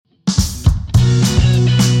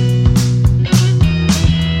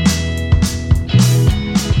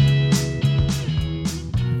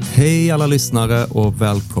Hej alla lyssnare och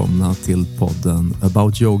välkomna till podden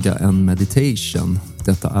About Yoga and Meditation.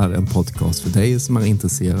 Detta är en podcast för dig som är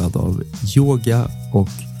intresserad av yoga och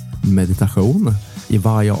meditation. I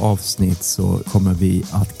varje avsnitt så kommer vi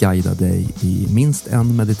att guida dig i minst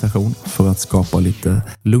en meditation för att skapa lite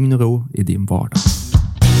lugn och ro i din vardag.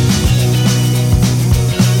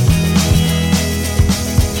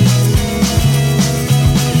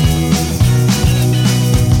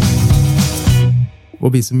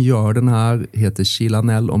 Och vi som gör den här heter Sheila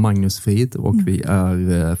Nell och Magnus Frid och vi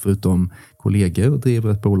är förutom kollegor och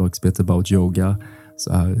driver ett bolag som heter About Yoga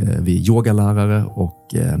så är vi yogalärare och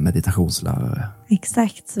meditationslärare.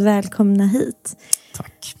 Exakt, välkomna hit.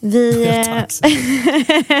 Tack. Tack.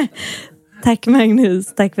 Tack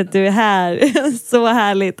Magnus, tack för att du är här. Så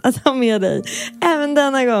härligt att ha med dig även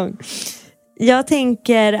denna gång. Jag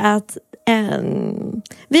tänker att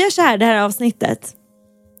vi gör så här det här avsnittet.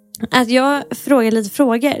 Att jag frågar lite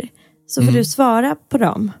frågor så får du svara på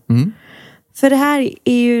dem. För det här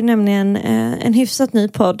är ju nämligen en hyfsat ny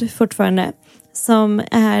podd fortfarande. Som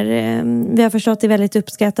är, vi har förstått, är väldigt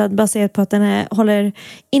uppskattad baserat på att den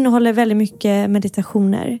innehåller väldigt mycket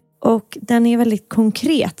meditationer. Och den är väldigt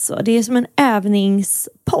konkret så. Det är som en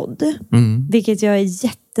övningspodd. Vilket jag är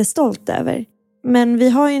jättestolt över. Men vi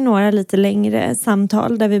har ju några lite längre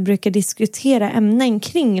samtal där vi brukar diskutera ämnen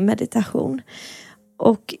kring meditation.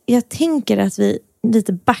 Och jag tänker att vi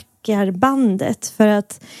lite backar bandet. För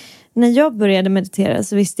att när jag började meditera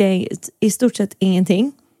så visste jag i stort sett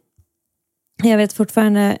ingenting. Jag vet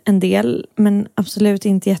fortfarande en del, men absolut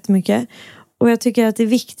inte jättemycket. Och jag tycker att det är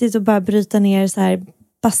viktigt att bara bryta ner så här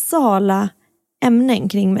basala ämnen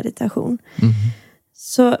kring meditation.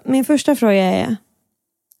 Så min första fråga är: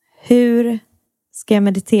 hur ska jag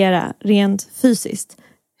meditera rent fysiskt?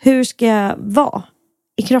 Hur ska jag vara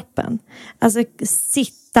i kroppen? Alltså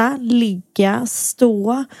sitta, ligga,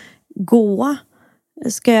 stå, gå.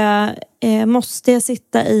 Måste jag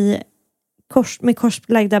sitta med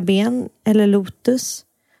korslagda ben eller lotus?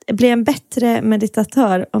 Jag blir en bättre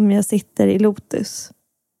meditatör om jag sitter i lotus.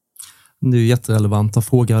 Det är jätterelevanta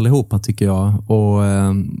frågor allihopa tycker jag. Och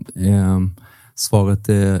svaret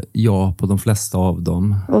är ja på de flesta av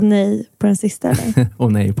dem. Och nej på den sista eller?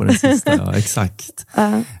 Och nej på den sista, ja, exakt.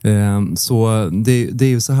 Så det är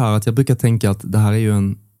ju så här att jag brukar tänka att det här är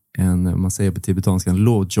ju man säger på tibetanska, en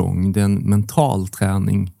lojong. Det är en mental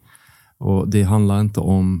träning. Och det handlar inte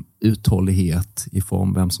om uthållighet i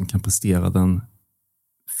form vem som kan prestera den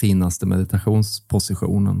finaste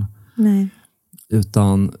meditationspositionen. Nej.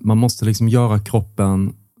 Utan man måste liksom göra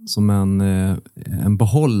kroppen som en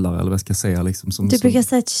behållare, eller vad ska jag säga? Liksom, du brukar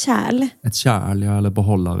säga ett kärl. Ett kärl, ja, eller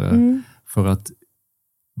behållare. För att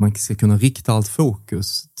man ska kunna rikta allt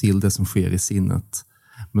fokus till det som sker i sinnet.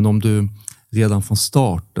 Men om du redan från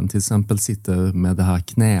starten till exempel sitter med det här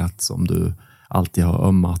knät som du alltid har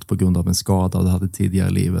ömmat på grund av en skada du hade tidigare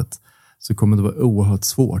i livet, så kommer det vara oerhört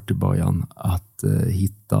svårt i början att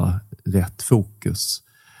hitta rätt fokus.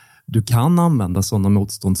 Du kan använda sådana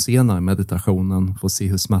motstånd senare i meditationen för att se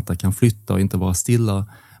hur smärta kan flytta och inte vara stilla.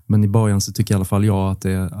 Men i början så tycker i alla fall jag att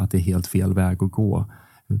det är helt fel väg att gå.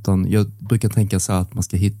 Utan jag brukar tänka så här att man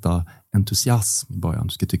ska hitta entusiasm i början.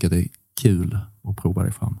 Du ska tycka det är kul att prova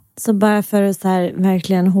dig fram. Så bara för att så här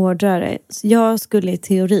verkligen hårdra det. Så jag skulle i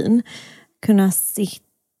teorin kunna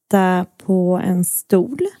sitta på en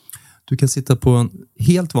stol. Du kan sitta på en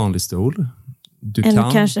helt vanlig stol.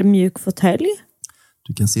 Kanske en mjuk fåtölj.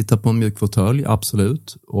 Du kan sitta på en mjuk fåtölj,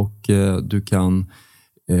 absolut. Och du kan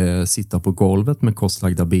sitta på golvet med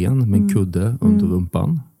korslagda ben med en kudde under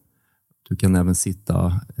rumpan. Du kan även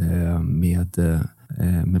sitta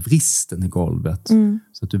med vristen i golvet.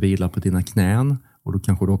 Så att du vilar på dina knän. Och då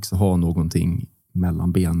kanske du också har någonting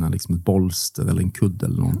mellan benen, liksom ett bolster eller en kudde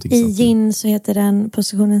eller någonting. I yin så heter den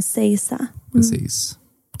positionen seisa. Precis.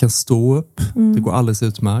 Du kan stå upp, det går alldeles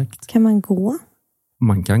utmärkt. Kan man gå?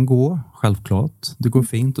 Man kan gå, självklart. Det går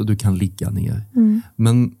fint och du kan ligga ner.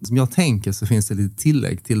 Men som jag tänker så finns det lite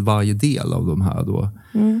tillägg till varje del av de här då.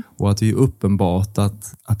 Och att det är uppenbart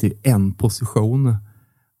att det är en position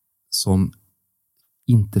som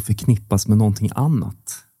inte förknippas med någonting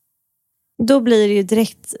annat. Då blir det ju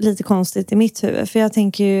direkt lite konstigt i mitt huvud. För jag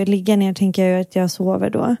tänker ju, ligga ner tänker jag att jag sover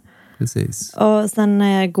då. Precis. Och sen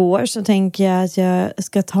när jag går så tänker jag att jag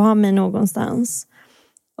ska ta mig någonstans.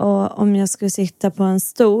 Och om jag skulle sitta på en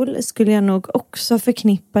stol skulle jag nog också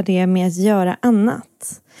förknippa det med att göra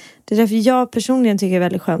annat. Det är därför jag personligen tycker det är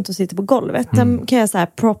väldigt skönt att sitta på golvet. Där kan jag så här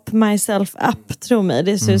prop myself up, tro mig.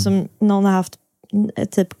 Det ser ut som någon har haft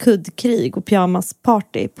typ kuddkrig och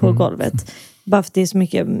pyjamasparty på golvet. Bara för att det är så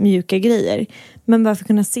mycket mjuka grejer. Men bara för att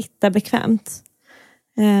kunna sitta bekvämt.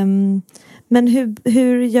 Men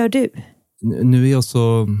hur gör du? Nu är jag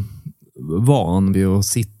så van vid att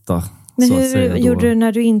sitta. Men hur gjorde du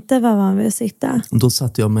när du inte var van vid att sitta? Då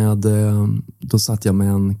satt jag med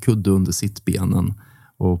en kudde under sittbenen.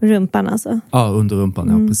 Och, rumpan alltså? Ja, under rumpan,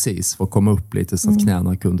 ja precis. För att komma upp lite så att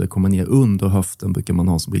knäna kunde komma ner under höften, brukar man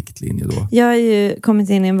ha som riktlinje då. Jag har ju kommit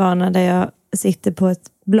in i en vana där jag sitter på ett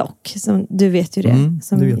block. Som, du vet ju det.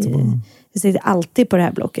 Jag sitter alltid på det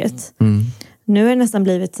här blocket. Nu har det nästan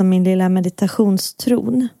blivit som min lilla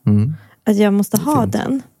meditationstron. Att jag måste ha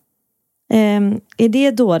den. Är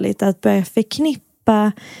det dåligt att börja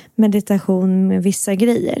förknippa meditation med vissa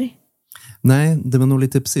grejer? Nej, det var nog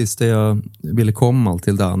lite precis det jag ville komma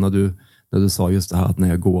till där när du sa just det här att när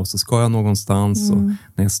jag går så ska jag någonstans och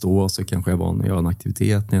när jag står så kanske jag var när jag gör en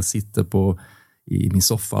aktivitet. När jag sitter i min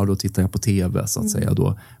soffa då tittar jag på tv så att säga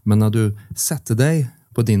då. Men när du sätter dig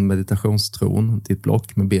på din meditationstron, ditt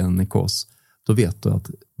block med benen i kors, då vet du att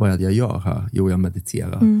vad är det jag gör här? Jo, jag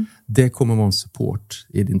mediterar. Det kommer vara en support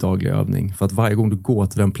i din dagliga övning. För att varje gång du går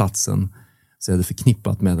till den platsen så är det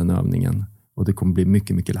förknippat med den övningen. Och det kommer bli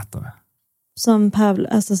mycket, mycket lättare. Som Pavlo,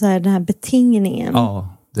 alltså så här, den här betingningen.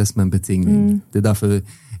 Ja, det är som en betingning. Det är därför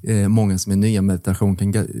många som är nya i meditation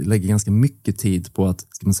kan lägga ganska mycket tid på att,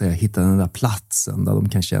 ska man säga, hitta den där platsen där de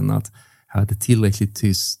kan känna att här är det tillräckligt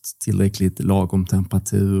tyst, tillräckligt lagom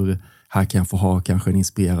temperatur. Här kan jag få ha kanske en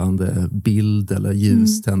inspirerande bild eller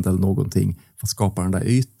ljuständ eller någonting för att skapa den där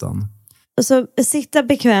ytan. Och så sitta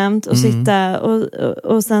bekvämt och sitta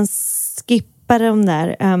och sen skippa de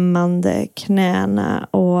där ömmande knäna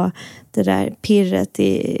och det där pirret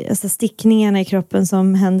alltså stickningarna i kroppen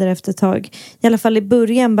som händer efter ett tag. I alla fall i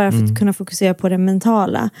början, bara för att kunna fokusera på det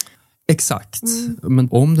mentala. Exakt. Men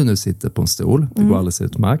om du nu sitter på en stol, det går alldeles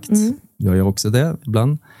utmärkt. Jag gör också det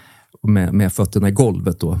ibland. Med fötterna i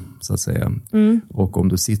golvet då, så att säga. Och om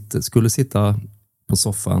du skulle sitta på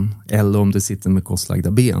soffan eller om du sitter med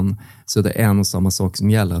korslagda ben, så är det en och samma sak som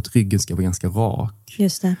gäller, att ryggen ska vara ganska rak.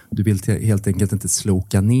 Just det. Du vill helt enkelt inte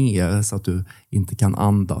sloka ner så att du inte kan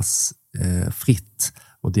andas fritt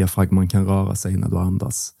och diafragman kan röra sig när du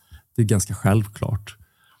andas. Det är ganska självklart.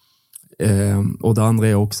 Och det andra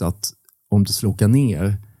är också att om du slokar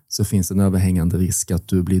ner så finns en överhängande risk att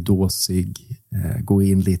du blir dåsig, går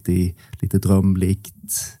in lite drömlikt,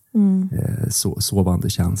 sovande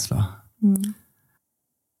känsla.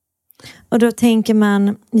 Och då tänker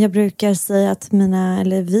man, jag brukar säga att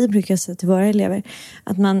vi brukar säga till våra elever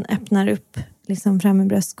att man öppnar upp liksom fram i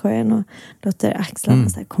bröstkorgen och låter axlarna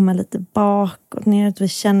så här komma lite bakåt ner, att vi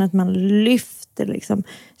känner att man lyfter liksom,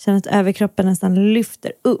 känner att överkroppen nästan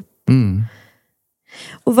lyfter upp.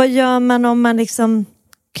 Och vad gör man om man liksom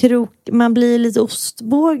man blir lite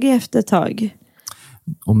ostbåge efter ett tag?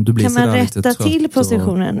 Om du blir kan man rätta trött till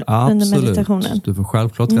positionen under meditationen? Du får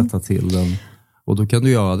självklart rätta till den. Och då kan du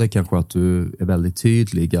göra det kanske att du är väldigt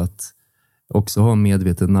tydlig, att också ha en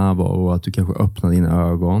medveten närvaro, att du kanske öppnar dina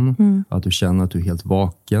ögon, att du känner att du är helt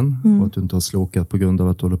vaken och att du inte har slokat på grund av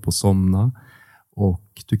att du håller på att somna.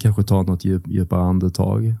 Och du kanske tar något djupare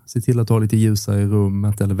andetag. Se till att du har lite ljusare i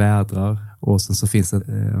rummet eller vädrar. Och sen så finns det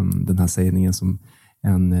den här sägningen som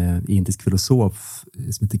en indisk filosof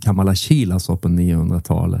som heter Kamalashila sa på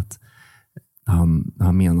 900-talet.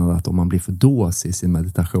 Han menade att om man blir för dåsig i sin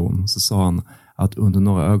meditation, så sa han att under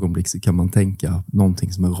några ögonblick så kan man tänka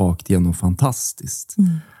någonting som är rakt igenom fantastiskt.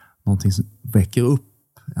 Någonting som väcker upp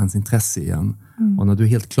ens intresse igen. Och när du är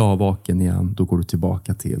helt klar vaken igen, då går du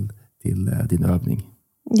tillbaka till din övning.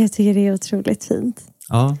 Jag tycker det är otroligt fint.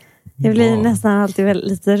 Ja. Jag blir nästan alltid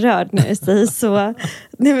lite rörd när jag säger så.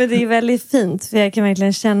 Nej, men det är väldigt fint, för jag kan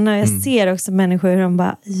verkligen känna, och jag ser också människor hur de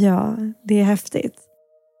bara, ja, det är häftigt.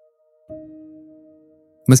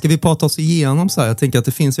 Men ska vi prata oss igenom så här? Jag tänker att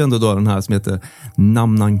det finns ju ändå då den här som heter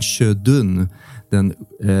Namnang Chödun, den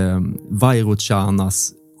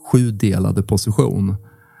Vairochanas 7-delade position.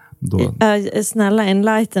 Då. Snälla,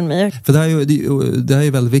 enlighten mig. För det här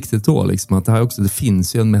är väldigt viktigt då, liksom, att det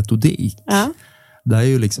finns ju en metodik. Ja. Det är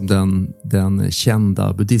ju liksom den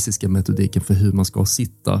kända buddhistiska metodiken för hur man ska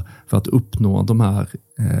sitta för att uppnå de här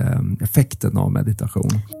effekterna av meditation.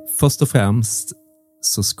 Först och främst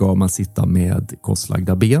så ska man sitta med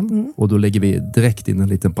korslagda ben. Och då lägger vi direkt in en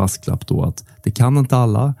liten brasklapp då att det kan inte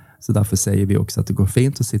alla. Så därför säger vi också att det går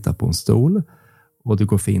fint att sitta på en stol. Och det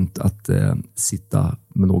går fint att sitta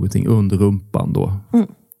med någonting under rumpan då.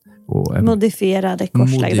 Och modifierade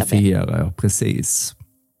korslagda ben. Ja, precis.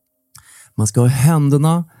 Man ska ha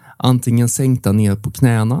händerna antingen sänkta ner på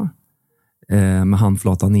knäna med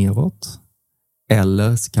handflatan neråt.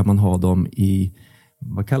 Eller så kan man ha dem i,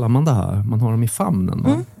 vad kallar man det här? Man har dem i famnen.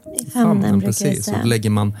 Va? I famnen brukar precis. jag säga. Så då lägger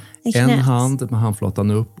man en hand med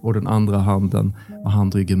handflatan upp och den andra handen med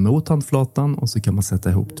handryggen mot handflatan och så kan man sätta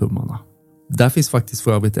ihop tummarna. Där finns faktiskt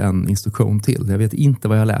för övrigt en instruktion till. Jag vet inte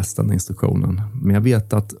vad jag läst den instruktionen. Men jag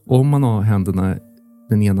vet att om man har händerna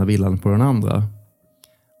den ena villan på den andra,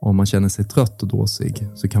 om man känner sig trött och dåsig,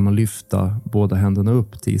 så kan man lyfta båda händerna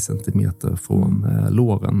upp 10 centimeter från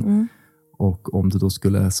låren. Och om du då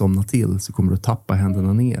skulle somna till så kommer du tappa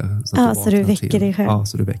händerna ner. Så du väcker dig själv. Ja,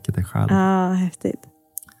 så du väcker dig själv. Ja, häftigt.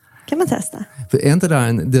 Kan man testa.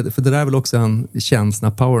 För det där är väl också en känd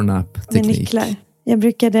powernap-teknik. Med nycklar.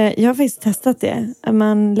 Jag har faktiskt testat det.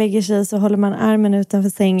 Man lägger sig så håller man armen utanför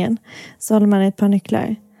sängen. Så håller man ett par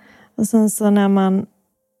nycklar. Och sen så när man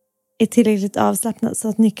är tillräckligt avslappnad så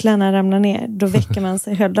att nycklarna ramlar ner, då väcker man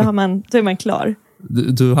sig själv. Då är man klar.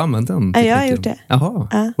 Du har använt den tekniken? Ja, jag har gjort det.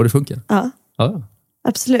 Jaha, och det funkar? Ja.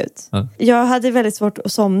 Absolut. Ja. Jag hade väldigt svårt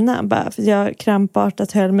att somna bara för jag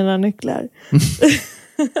krampartat höll mina nycklar.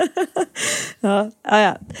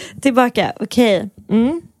 Ja. Tillbaka, okej.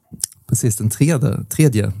 Precis, den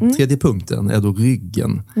tredje punkten är då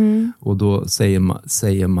ryggen. Och då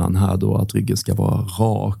säger man här då att ryggen ska vara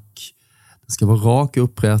rak. Den ska vara rak och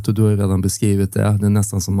upprätt och du har redan beskrivit det. Det är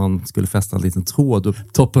nästan som man skulle fästa en liten tråd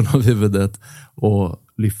upp toppen av huvudet och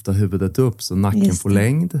lyfta huvudet upp så nacken får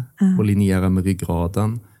längd och linjera med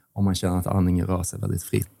ryggraden. Om man känner att andningen rör sig väldigt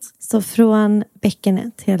fritt. Så från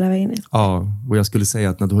bäckenet hela vägen ut? Ja, och jag skulle säga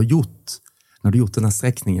att när du har gjort den här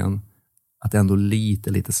sträckningen, att ändå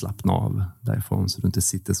lite slappna av därifrån så du inte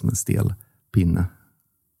sitter som en stel pinne.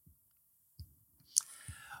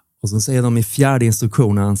 Och så säger de i 4:e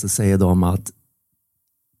instruktionen så säger de att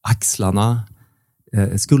axlarna,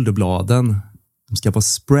 skulderbladen, de ska vara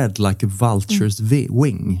spread like a vulture's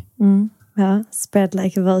wing. Ja, spread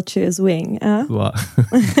like a vulture's wing. Ja.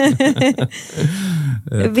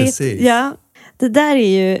 Precis. Ja, det där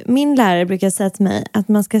är ju, min lärare brukar säga till mig att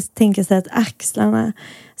man ska tänka sig att axlarna,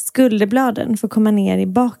 skulderbladen får komma ner i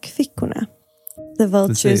bakfickorna. The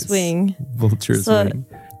vulture's wing. Wing.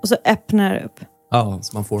 Och så öppnar upp. Ja,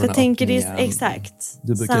 så man får för den jag tänker öppningen. det exakt.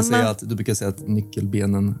 Du brukar säga att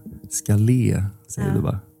nyckelbenen ska le, säger du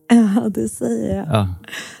va? Ja, det säger jag. Ja,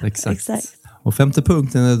 exakt. Och 5:e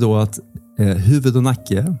punkten är då att huvud och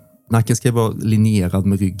nacken ska vara linjerad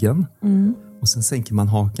med ryggen. Och sen sänker man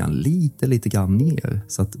hakan lite grann ner.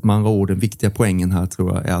 Så att med andra ord, den viktiga poängen här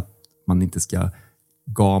tror jag är att man inte ska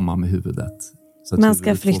gama med huvudet. Så att man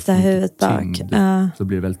ska flytta huvudet bak. Så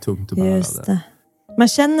blir det väldigt tungt att bära det. Man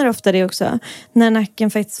känner ofta det också. När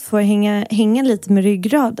nacken faktiskt får hänga lite med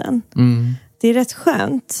ryggraden. Det är rätt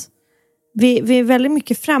skönt. Vi är väldigt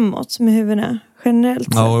mycket framåt med huvudena. Generellt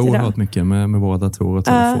sett ja, oerhört idag. Mycket med våra datorer och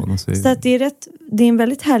telefoner. Så att det är en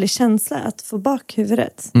väldigt härlig känsla att få bak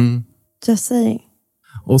huvudet. Just saying.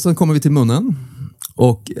 Och sen kommer vi till munnen.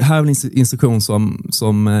 Och här är en instruktion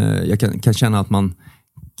som jag kan känna att man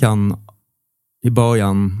kan i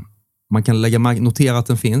början, man kan notera att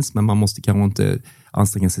den finns, men man måste kanske inte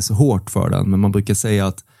anstränga sig så hårt för den. Men man brukar säga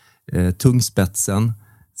att tungspetsen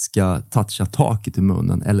ska toucha taket i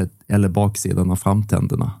munnen eller baksidan av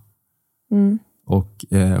framtänderna. Och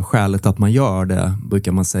skälet att man gör det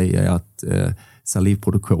brukar man säga är att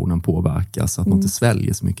salivproduktionen påverkas så att man inte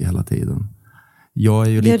sväljer så mycket hela tiden. Jag är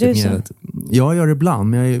ju lite mer... Jag gör det ibland,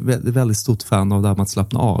 men jag är väldigt stort fan av det här med att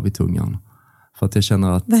slappna av i tungan. För att jag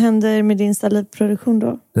känner att... Vad händer med din salivproduktion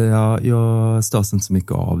då? Jag störs inte så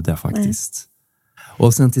mycket av det faktiskt. Nej.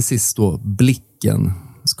 Och sen till sist då, blicken.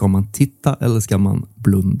 Ska man titta eller ska man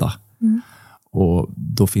blunda? Och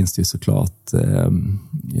då finns det ju såklart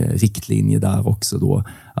riktlinjer där också då.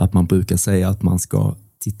 Att man brukar säga att man ska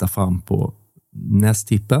titta fram på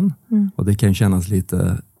nästippen. Och det kan kännas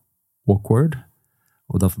lite awkward.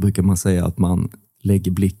 Och därför brukar man säga att man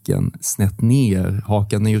lägger blicken snett ner.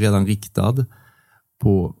 Hakan är ju redan riktad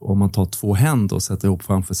på, om man tar 2 händer och sätter ihop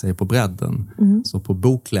framför sig på bredden. Så på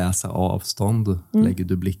bokläsaravstånd lägger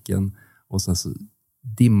du blicken och sen så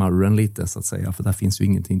dimmar du den lite så att säga. För där finns ju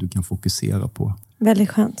ingenting du kan fokusera på. Väldigt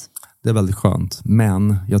skönt. Det är väldigt skönt.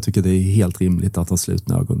 Men jag tycker det är helt rimligt att ha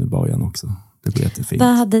slutna ögon i början också. Det blir jättefint.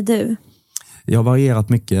 Vad hade du? Jag har varierat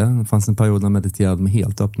mycket. Det fanns en period när jag mediterade med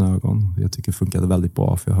helt öppna ögon. Jag tycker det funkade väldigt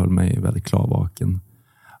bra för jag höll mig väldigt klarvaken.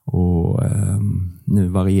 Och nu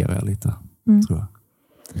varierar jag lite, tror jag.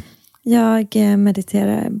 Jag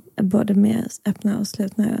mediterar både med öppna och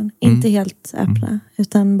slutna ögon. Inte helt öppna,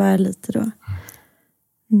 utan bara lite då.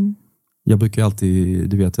 Jag brukar alltid,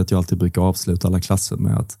 du vet att jag alltid brukar avsluta alla klasser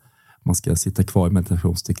med att man ska sitta kvar i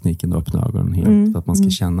meditationstekniken och öppna ögonen helt. För att man ska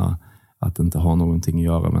känna att det inte har någonting att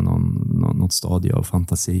göra med något stadie av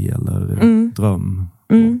fantasi eller dröm.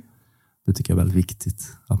 Det tycker jag är väldigt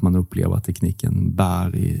viktigt. Att man upplever att tekniken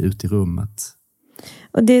bär ut i rummet.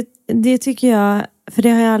 Och det tycker jag, för det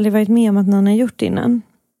har jag aldrig varit med om att någon har gjort innan.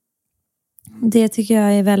 Det tycker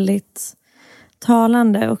jag är väldigt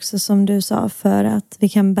talande också, som du sa, för att vi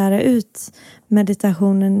kan bära ut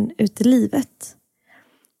meditationen ut i livet.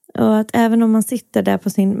 Och att även om man sitter där på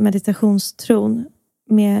sin meditationstron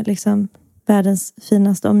med liksom världens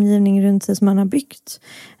finaste omgivning runt sig som man har byggt,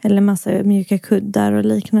 eller massa mjuka kuddar och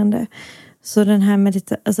liknande, så den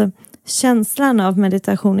här känslan av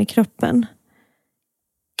meditation i kroppen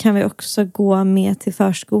kan vi också gå med till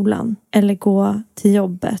förskolan eller gå till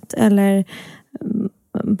jobbet eller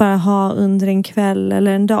bara ha under en kväll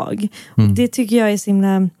eller en dag. Och det tycker jag är så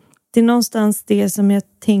himla, det är någonstans det som jag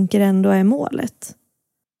tänker ändå är målet.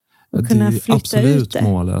 Att kunna det är flytta absolut ut det.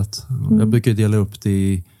 Målet. Jag brukar dela upp det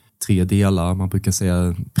i 3 delar. Man brukar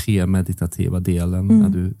säga premeditativa delen. När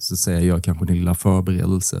du så att säga gör kanske din lilla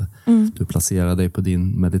förberedelse. Du placerar dig på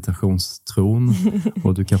din meditationstron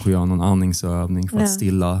och du kanske gör någon andningsövning för att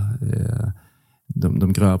stilla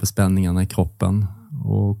de grövre spänningarna i kroppen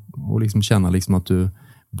och liksom känna liksom att du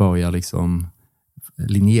börjar liksom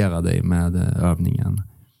linjera dig med övningen.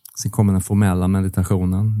 Sen kommer den formella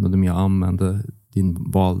meditationen, då du mer använder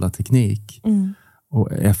din valda teknik.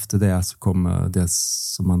 Och efter det så kommer det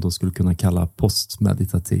som man då skulle kunna kalla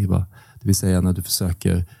postmeditativa. Det vill säga när du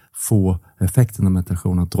försöker få effekten av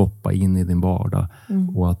meditation att droppa in i din vardag.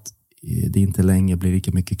 Och att det inte längre blir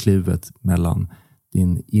lika mycket kluvet mellan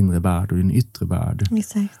din inre värld och din yttre värld.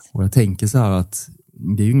 Exakt. Och jag tänker så här att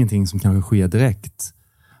det är ju ingenting som kanske sker direkt.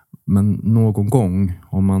 Men någon gång,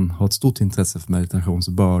 om man har ett stort intresse för meditation,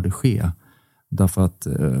 så bör det ske. Därför att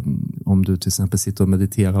om du till exempel sitter och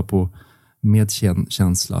mediterar på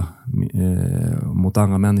medkänsla mot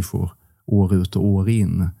andra människor år ut och år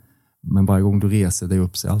in, men varje gång du reser dig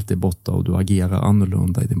upp så är allt det borta och du agerar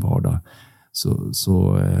annorlunda i din vardag,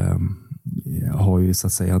 så har ju så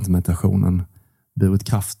att säga inte meditationen burit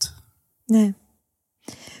kraft.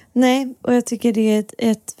 Nej, och jag tycker det är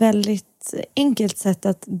ett väldigt enkelt sätt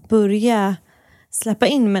att börja släppa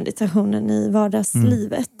in meditationen i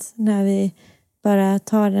vardagslivet. När vi bara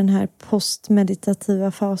tar den här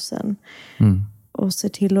postmeditativa fasen och ser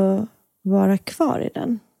till att vara kvar i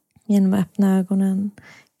den. Genom att öppna ögonen,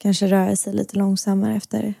 kanske röra sig lite långsammare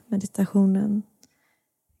efter meditationen.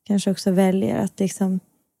 Kanske också väljer att liksom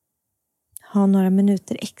ha några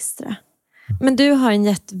minuter extra. Men du har en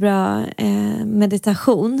jättebra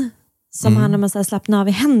meditation som handlar om att slappna av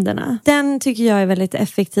i händerna. Den tycker jag är väldigt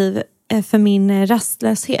effektiv för min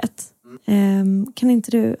rastlöshet. Kan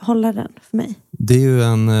inte du hålla den för mig? Det är ju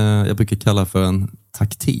jag brukar kalla för en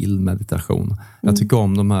taktil meditation. Jag tycker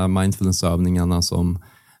om de här mindfulnessövningarna som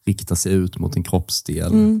riktar sig ut mot en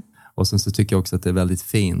kroppsdel. Och sen så tycker jag också att det är väldigt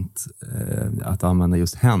fint att använda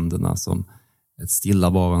just händerna som ett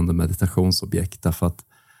stillavarande meditationsobjekt. Därför att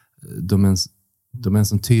de är en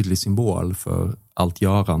sån tydlig symbol för allt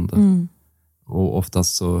görande. Och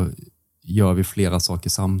oftast så gör vi flera saker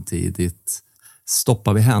samtidigt.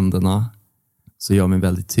 Stoppar vi händerna så gör vi en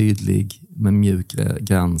väldigt tydlig men mjuk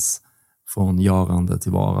gräns från görande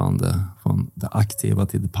till varande, från det aktiva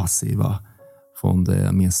till det passiva, från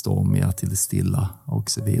det mer stormiga till det stilla och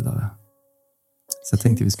så vidare. Så jag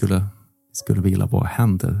tänkte vi skulle vila våra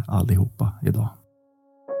händer allihopa idag.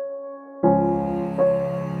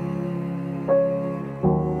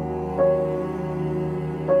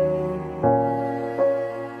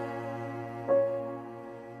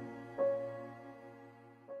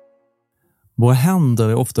 Våra händer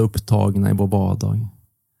är ofta upptagna i vår vardag.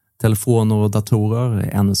 Telefoner och datorer är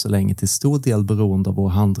ännu så länge till stor del beroende av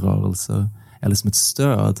våra handrörelser eller som ett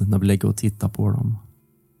stöd när vi lägger och tittar på dem.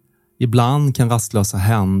 Ibland kan rastlösa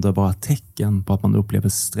händer vara ett tecken på att man upplever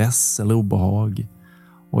stress eller obehag.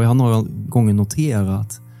 Och jag har några gånger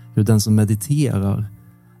noterat hur den som mediterar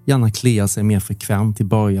gärna kliar sig mer frekvent i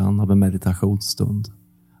början av en meditationsstund.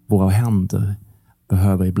 Våra händer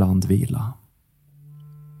behöver ibland vila.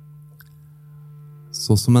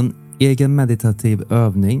 Så som en egen meditativ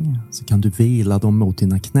övning så kan du vila dem mot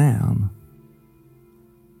dina knän.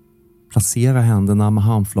 Placera händerna med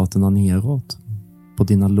handflatorna neråt på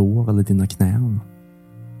dina lår eller dina knän.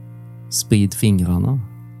 Sprid fingrarna.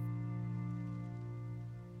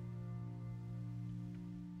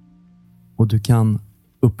 Och du kan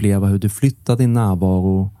uppleva hur du flyttar din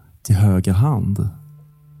närvaro till höger hand.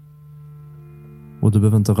 Och du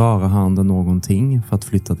behöver inte röra handen någonting för att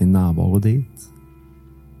flytta din närvaro dit.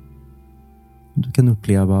 Du kan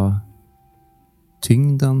uppleva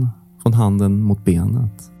tyngden från handen mot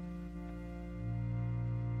benet.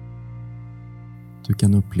 Du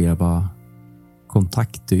kan uppleva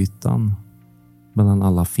kontaktytan mellan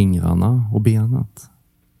alla fingrarna och benet.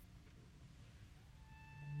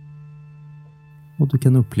 Och du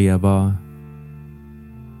kan uppleva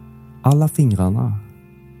alla fingrarna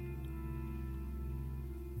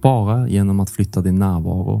bara genom att flytta din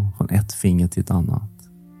närvaro från ett finger till ett annat.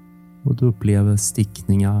 Och du upplever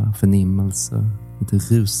stickningar, förnimmelser, lite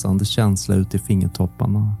rusande känsla ut i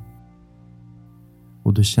fingertopparna.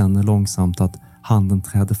 Och du känner långsamt att handen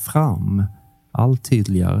träder fram allt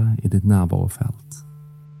tydligare i ditt närvarofält.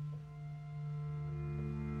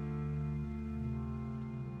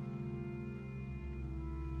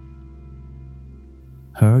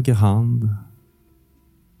 Höger hand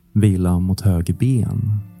vilar mot höger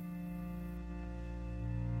ben.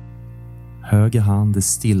 Höger hand är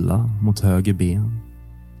stilla mot höger ben.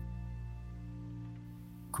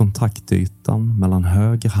 Kontaktytan mellan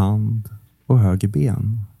höger hand och höger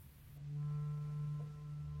ben.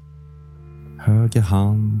 Höger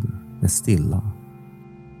hand är stilla.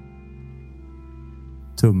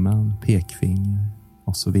 Tummen, pekfinger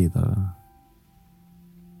och så vidare.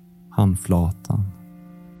 Handflatan.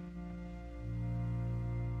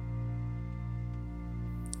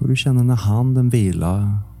 Och du känner när handen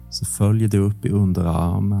vilar så följer det upp i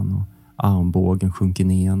underarmen och armbågen sjunker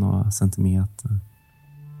ner några centimeter.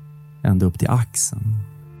 Ända upp till axeln.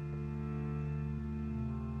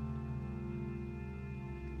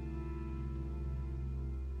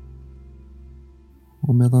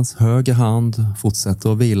 Och medan höger hand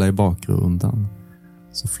fortsätter att vila i bakgrunden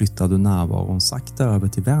så flyttar du närvaron sakta över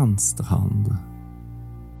till vänster hand.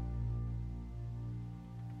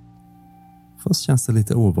 Först känns det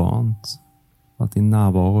lite ovant att din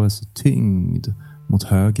närvaro är så tyngd mot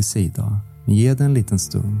höger sida. Men ge det en liten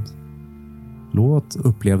stund. Låt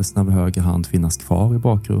upplevelsen av höger hand finnas kvar i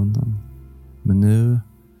bakgrunden. Men nu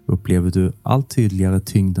upplever du allt tydligare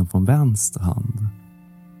tyngden från vänster hand.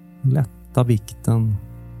 Lätta vikten,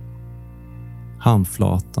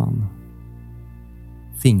 handflatan,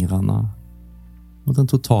 fingrarna och den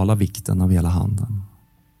totala vikten av hela handen.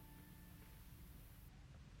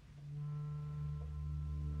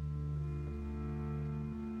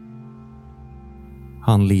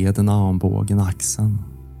 Handleden, armbågen, axeln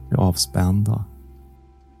är avspända.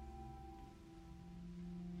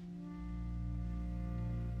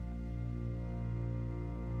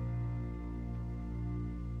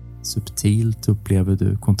 Subtilt upplever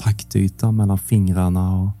du kontaktytan mellan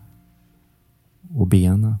fingrarna och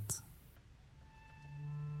benet.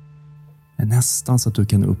 Det är nästan så att du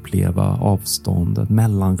kan uppleva avståndet,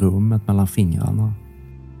 mellanrummet mellan fingrarna.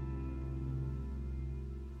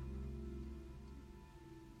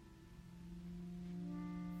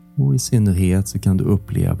 Och i synnerhet så kan du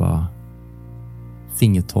uppleva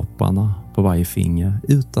fingertopparna på varje finger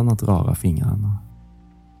utan att röra fingrarna.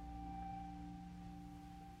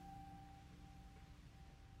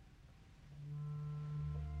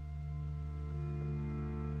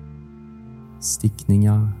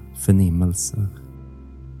 Stickningar, förnimmelser.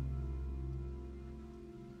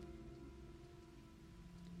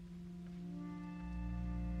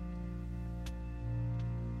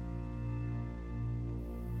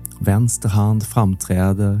 Vänster hand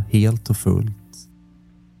framträder helt och fullt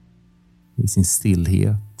i sin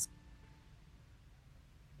stillhet.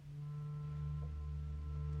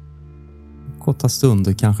 Korta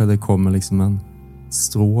stunder kanske det kommer liksom en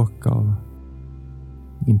stråk av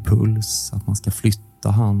impuls att man ska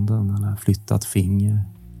flytta handen eller flytta ett finger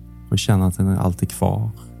och känna att den är alltid kvar,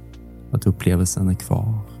 att upplevelsen är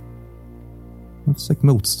kvar. Men försök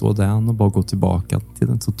motstå den och bara gå tillbaka till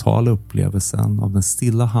den totala upplevelsen av den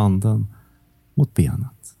stilla handen mot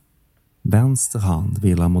benet. Vänster hand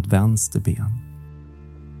vilar mot vänster ben.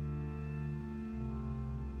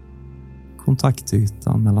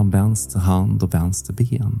 Kontaktytan mellan vänster hand och vänster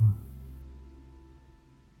ben.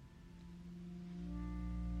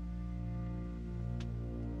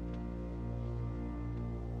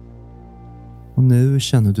 Och nu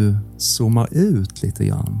känner du zoomar ut lite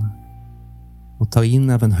grann. Och tar in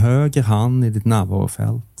även höger hand i ditt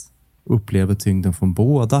närvarofält. Upplever tyngden från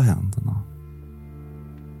båda händerna.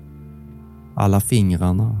 Alla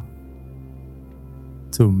fingrarna.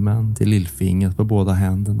 Tummen till lillfingret på båda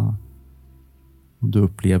händerna. Och du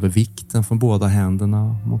upplever vikten från båda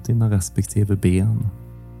händerna mot dina respektive ben.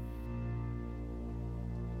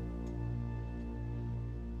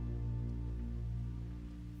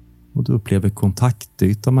 Och du upplever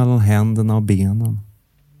kontaktyta mellan händerna och benen.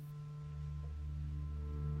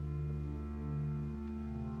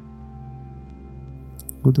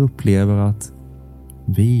 Och du upplever att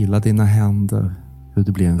vila dina händer, hur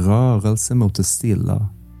det blir en rörelse mot det stilla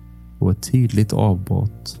och ett tydligt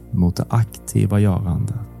avbrott mot det aktiva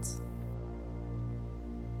görandet.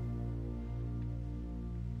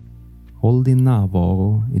 Håll din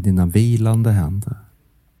närvaro i dina vilande händer.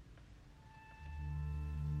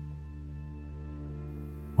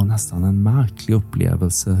 Och nästan en märklig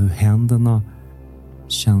upplevelse hur händerna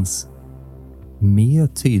känns mer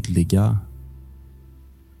tydliga,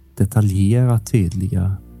 detaljerat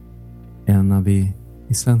tydliga än när vi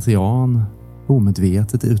i slentrian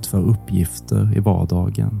omedvetet utför uppgifter i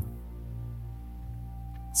vardagen.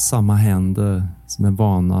 Samma händer som är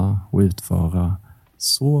vana att utföra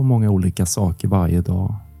så många olika saker varje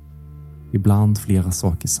dag. Ibland flera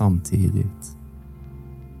saker samtidigt.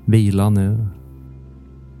 Vila nu.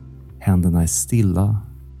 Händerna är stilla.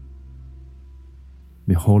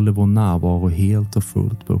 Vi håller vår närvaro helt och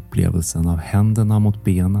fullt på upplevelsen av händerna mot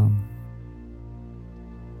benen.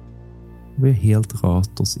 Vi har helt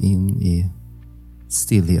rört oss in i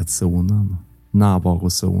stillhetszonen,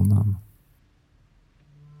 närvarozonen.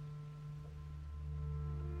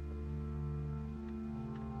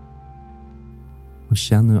 Och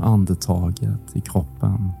känn nu andetaget i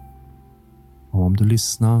kroppen. Och om du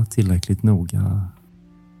lyssnar tillräckligt noga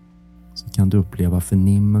så kan du uppleva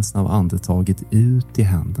förnimmelsen av andetaget ut i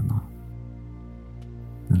händerna.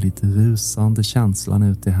 Den lite rusande känslan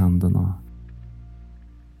ut i händerna.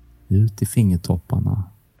 Ut i fingertopparna.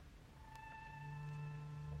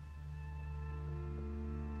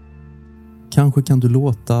 Kanske kan du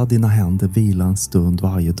låta dina händer vila en stund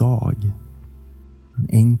varje dag. En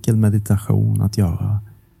enkel meditation att göra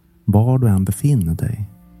var du än befinner dig.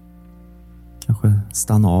 Kanske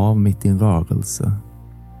stanna av mitt i en rörelse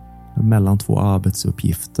mellan två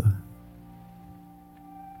arbetsuppgifter.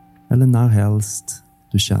 Eller när helst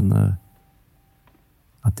du känner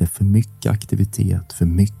att det är för mycket aktivitet, för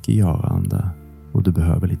mycket görande och du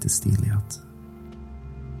behöver lite stillhet.